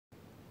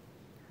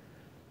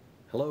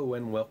Hello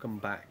and welcome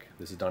back.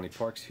 This is Donnie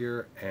Parks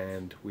here,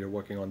 and we are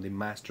working on the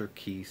Master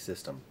Key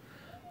System.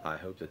 I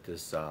hope that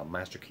this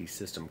Master Key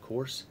System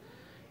course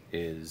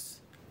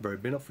is very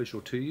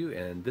beneficial to you,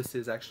 and this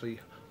is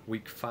actually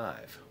week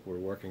 5. We're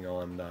working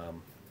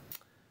on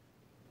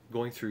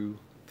going through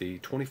the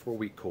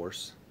 24-week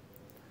course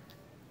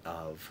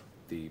of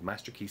the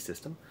Master Key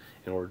System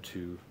in order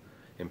to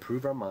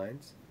improve our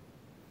minds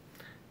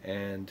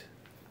and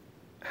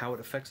how it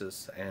affects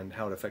us and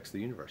how it affects the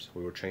universe.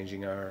 We were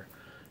changing our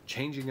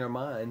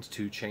minds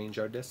to change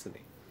our destiny.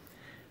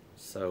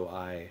 So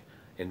I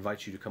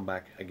invite you to come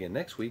back again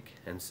next week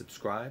and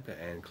subscribe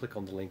and click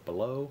on the link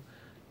below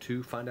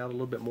to find out a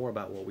little bit more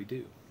about what we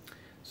do.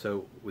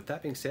 So with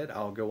that being said,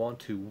 I'll go on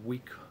to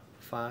week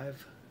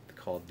 5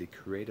 called The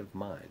Creative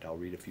Mind. I'll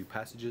read a few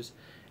passages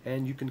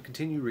and you can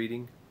continue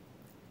reading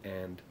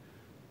and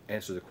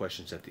answer the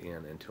questions at the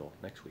end until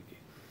next week.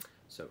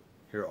 So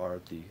here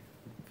are the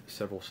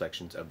several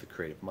sections of The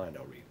Creative Mind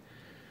I'll read.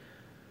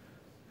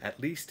 At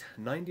least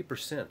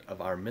 90% of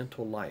our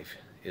mental life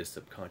is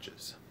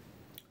subconscious,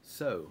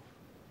 so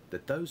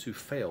that those who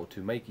fail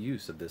to make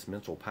use of this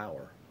mental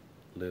power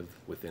live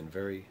within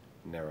very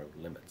narrow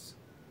limits.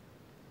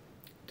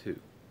 2.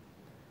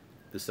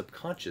 The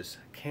subconscious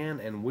can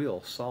and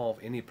will solve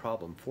any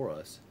problem for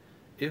us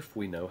if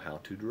we know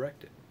how to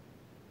direct it.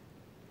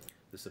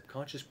 The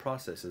subconscious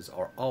processes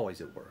are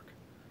always at work.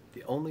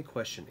 The only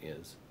question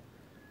is,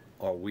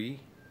 are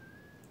we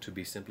to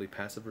be simply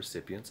passive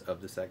recipients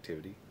of this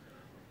activity?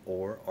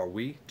 Or are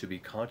we to be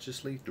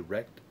consciously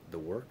direct the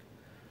work?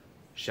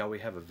 Shall we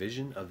have a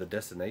vision of the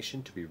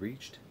destination to be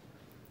reached,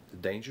 the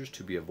dangers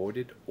to be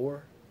avoided,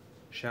 or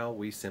shall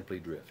we simply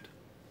drift?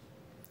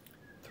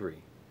 3.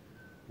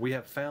 We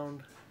have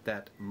found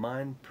that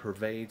mind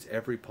pervades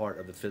every part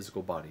of the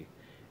physical body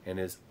and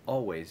is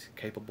always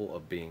capable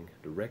of being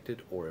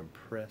directed or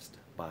impressed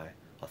by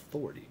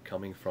authority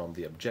coming from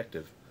the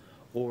objective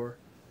or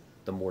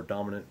the more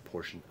dominant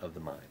portion of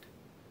the mind.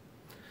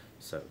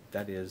 So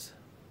that is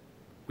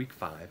week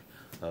 5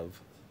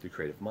 of The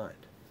Creative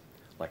Mind.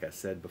 Like I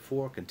said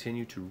before,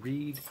 continue to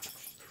read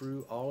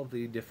through all of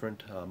the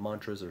different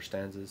mantras or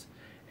stanzas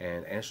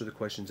and answer the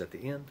questions at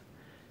the end,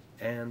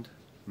 and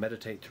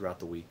meditate throughout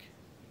the week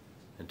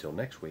until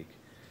next week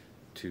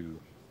to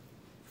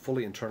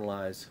fully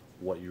internalize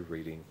what you're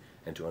reading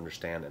and to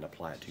understand and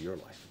apply it to your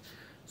life.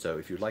 So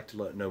if you'd like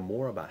to know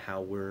more about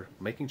how we're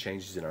making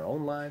changes in our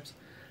own lives,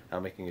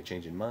 I'm making a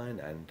change in mine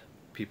and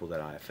people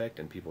that I affect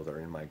and people that are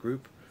in my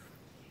group,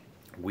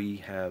 we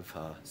have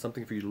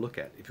something for you to look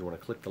at. If you want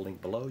to click the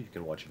link below, you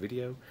can watch a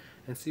video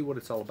and see what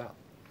it's all about.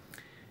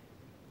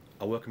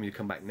 I welcome you to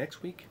come back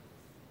next week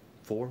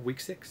for week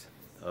 6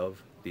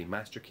 of the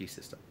Master Key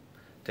System.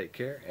 Take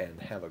care and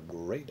have a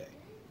great day.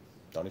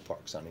 Donnie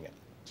Parks signing out.